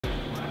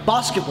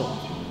Basketball.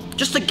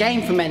 Just a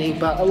game for many,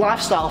 but a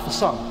lifestyle for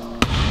some.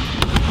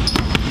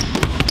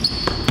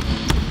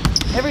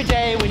 Every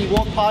day when you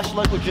walk past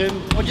your local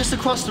gym or just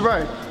across the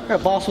road, there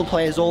are basketball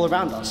players all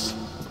around us.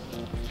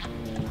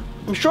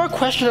 I'm sure a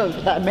question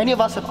that many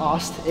of us have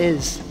asked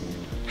is,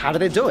 how do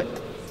they do it?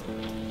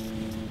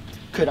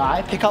 Could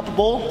I pick up a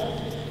ball,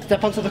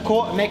 step onto the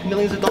court and make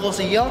millions of dollars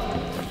a year?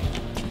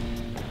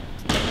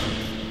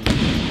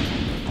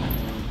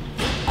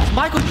 Is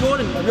Michael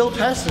Jordan a real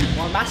person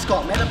or a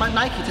mascot made up by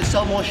Nike to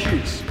sell more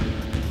shoes?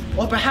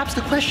 Or perhaps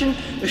the question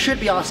we should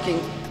be asking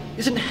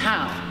isn't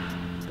how,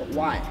 but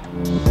why?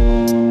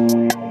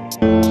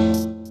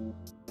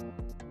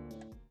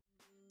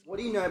 What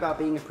do you know about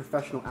being a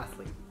professional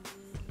athlete?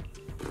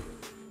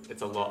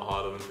 It's a lot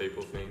harder than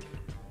people think.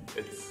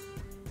 It's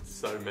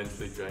so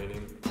mentally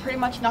draining. Pretty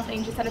much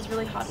nothing, just that it's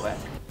really hard work.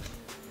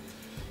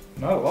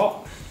 Not a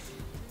lot.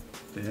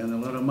 They earn a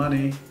lot of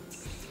money.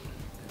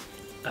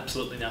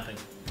 Absolutely nothing.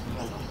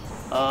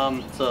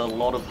 It's a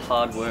lot of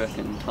hard work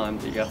and time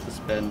that you have to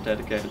spend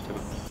dedicated to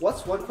it.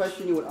 What's one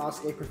question you would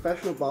ask a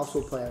professional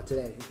basketball player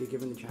today if you're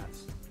given the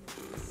chance?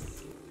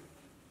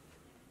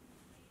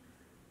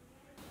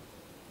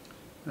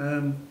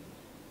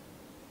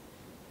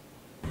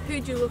 Who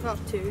do you look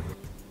up to? I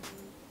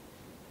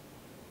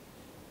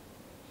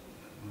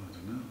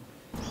don't know.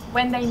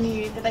 When they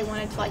knew that they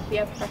wanted to be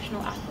a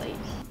professional athlete.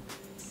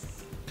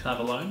 Can I have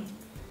a loan?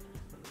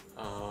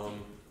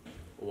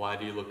 Why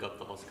do you look up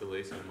to Oscar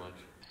Lee so much?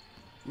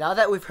 Now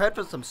that we've heard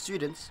from some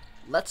students,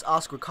 let's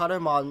ask Ricardo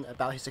Martin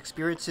about his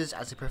experiences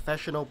as a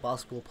professional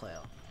basketball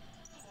player.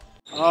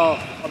 Oh,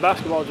 a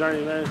basketball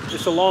journey, man.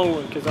 It's a long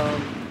one because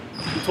I'm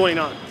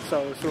 29,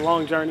 so it's a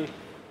long journey.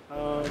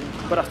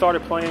 But I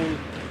started playing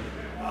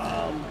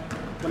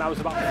when I was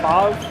about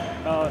 5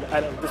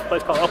 at this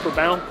place called Upper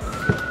Bound.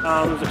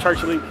 It was a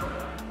church league,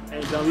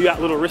 and you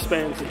got little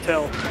wristbands to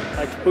tell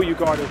who you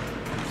guarded.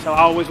 So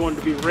I always wanted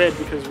to be Red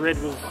because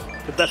Red was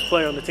the best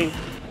player on the team.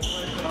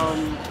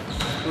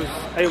 Was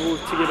able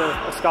to get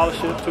a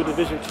scholarship to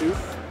Division II,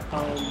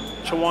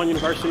 Chowan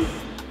University.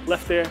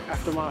 Left there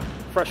after my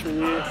freshman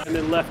year, and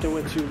then left and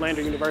went to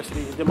Lander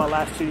University and did my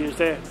last 2 years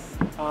there,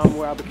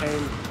 where I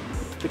became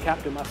the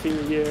captain my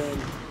senior year,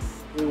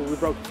 and we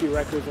broke a few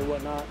records and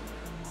whatnot.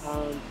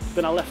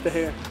 Then I left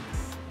there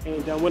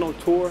and went on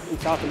tour in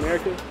South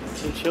America,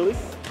 in Chile.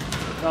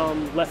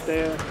 Left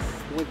there,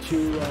 went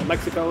to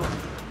Mexico,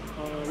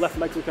 left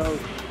Mexico,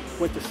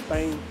 went to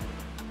Spain,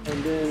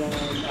 and then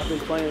I've been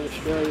playing in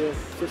Australia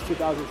since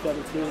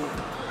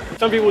 2017.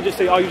 Some people just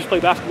say, oh, you just play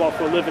basketball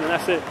for a living and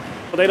that's it.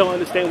 But they don't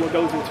understand what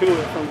goes into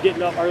it, from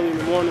getting up early in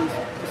the mornings,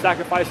 to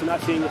sacrificing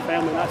not seeing your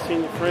family, not seeing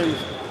your friends,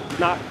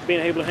 not being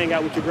able to hang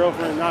out with your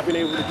girlfriend, not being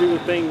able to do the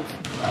things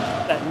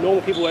that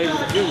normal people are able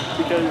to do.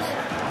 Because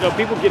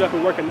people get up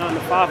and work at 9 to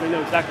 5 and they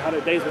know exactly how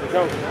their day's gonna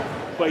go.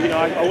 But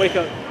I wake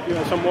up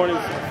some mornings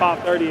at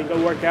 5:30 and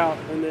go work out,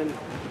 and then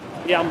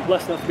I'm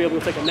blessed enough to be able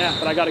to take a nap,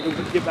 but I gotta go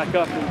get back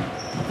up and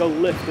go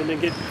lift, and then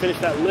finish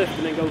that lift,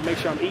 and then go make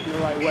sure I'm eating the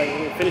right way,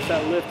 and then finish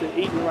that lift and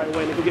eating the right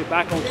way, and then go get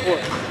back on court,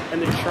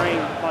 and then train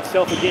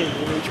myself again,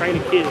 and then train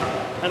a kid,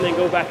 and then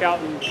go back out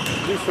and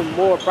do some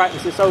more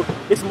practices. So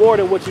it's more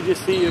than what you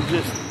just see of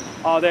just,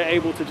 they're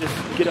able to just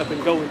get up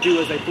and go and do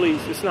as they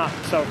please. It's not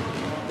so.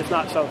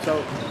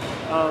 So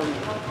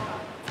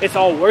it's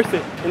all worth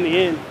it in the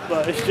end,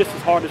 but it's just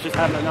as hard as just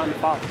having a 9 to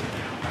 5,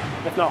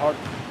 if not harder.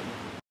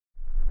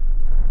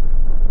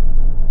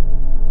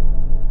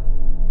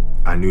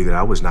 I knew that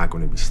I was not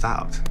going to be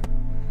stopped.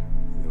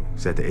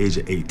 So at the age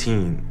of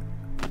 18,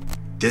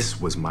 this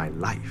was my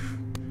life.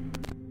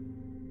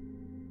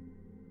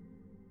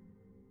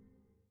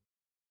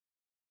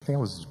 I think I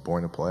was just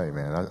born to play,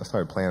 man. I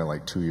started playing at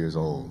like 2 years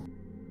old.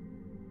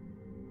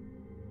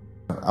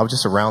 I was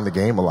just around the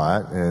game a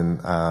lot,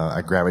 and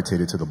I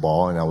gravitated to the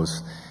ball, and I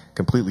was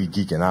completely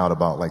geeking out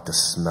about the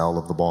smell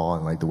of the ball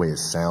and the way it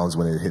sounds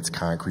when it hits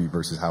concrete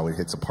versus how it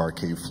hits a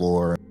parquet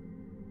floor.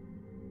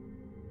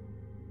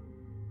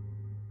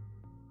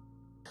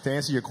 To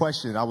answer your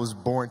question, I was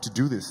born to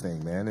do this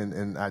thing, man,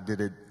 and I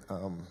did it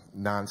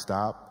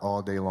nonstop,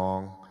 all day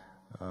long,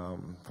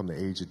 from the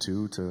age of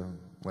 2 to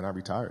when I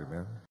retired,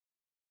 man.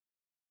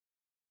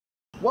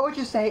 What would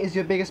you say is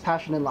your biggest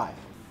passion in life?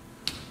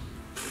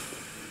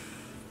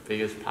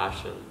 Biggest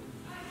passion?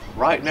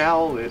 Right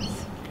now,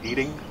 it's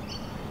eating.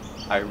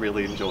 I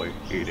really enjoy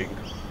eating.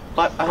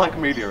 But I like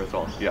media as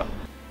well, yeah.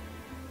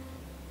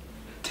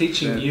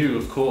 Teaching you,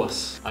 of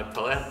course. I'd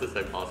probably have to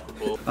say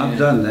basketball. I've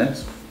done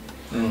that.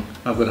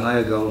 I've got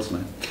higher goals,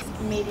 man.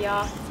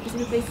 Media,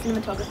 specifically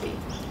cinematography.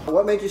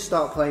 What made you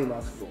start playing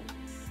basketball?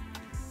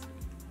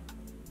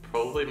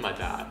 Probably my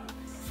dad.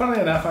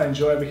 Funnily enough, I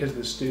enjoy it because of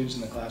the students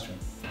in the classroom.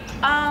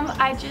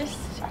 I just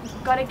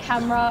got a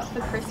camera for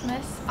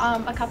Christmas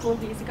a couple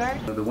of years ago.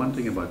 The one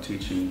thing about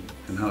teaching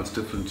and how it's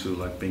different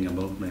to being a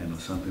milkman or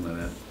something like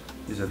that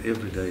is that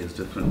every day is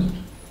different.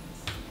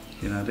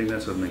 I think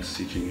that's what makes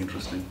teaching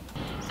interesting.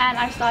 And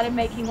I started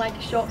making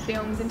short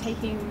films and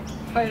taking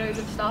photos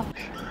of stuff.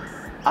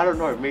 I don't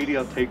know,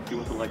 media takes you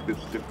into like this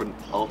different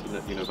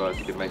alternate universe.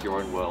 You can make your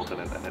own world,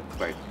 and it's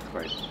great. It's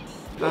great.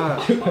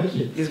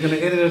 He's going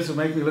to edit it to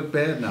make me look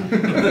bad now.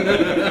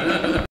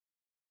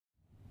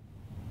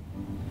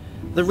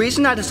 The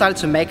reason I decided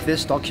to make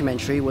this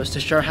documentary was to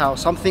show how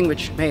something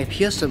which may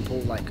appear simple,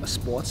 like a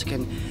sport,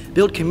 can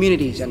build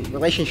communities and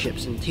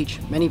relationships and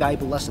teach many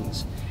valuable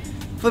lessons.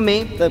 For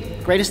me, the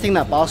greatest thing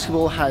that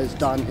basketball has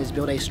done is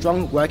build a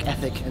strong work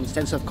ethic and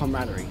sense of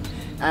camaraderie.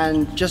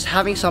 And just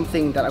having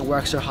something that I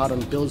work so hard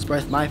on builds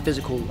both my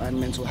physical and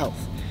mental health.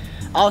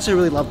 I also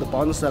really love the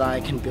bonds that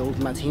I can build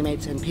with my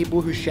teammates and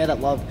people who share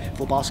that love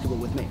for basketball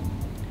with me.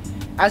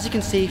 As you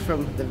can see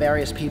from the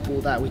various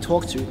people that we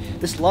talk to,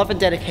 this love and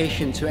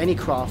dedication to any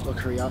craft or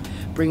career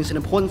brings an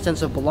important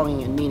sense of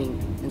belonging and meaning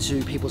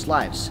into people's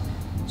lives.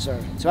 So,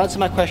 to answer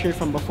my question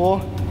from before,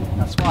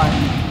 that's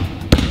why.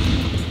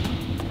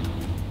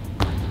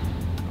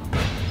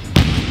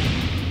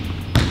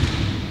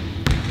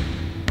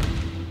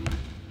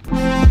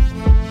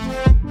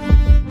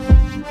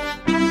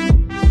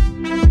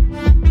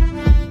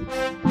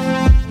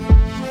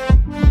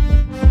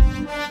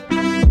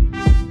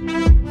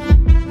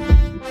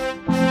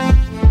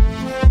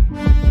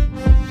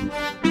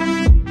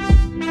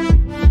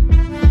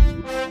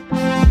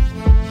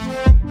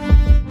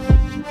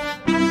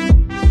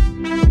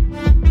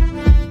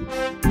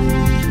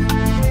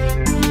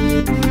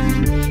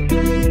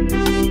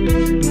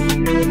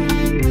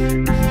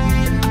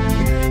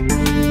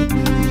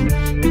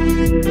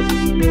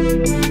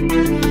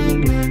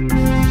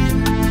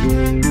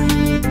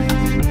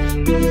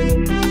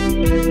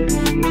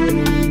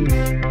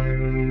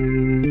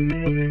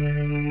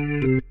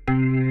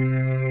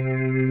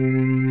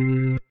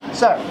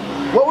 So,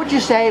 what would you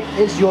say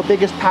is your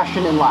biggest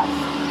passion in life?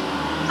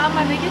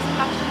 My biggest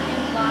passion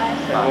in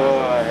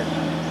life.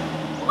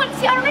 What?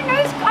 See, I don't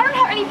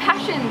have any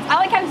passions. I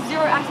like have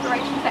zero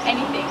aspirations for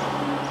anything.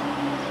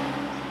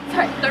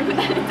 Sorry, don't put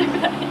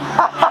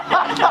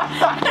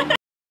that in.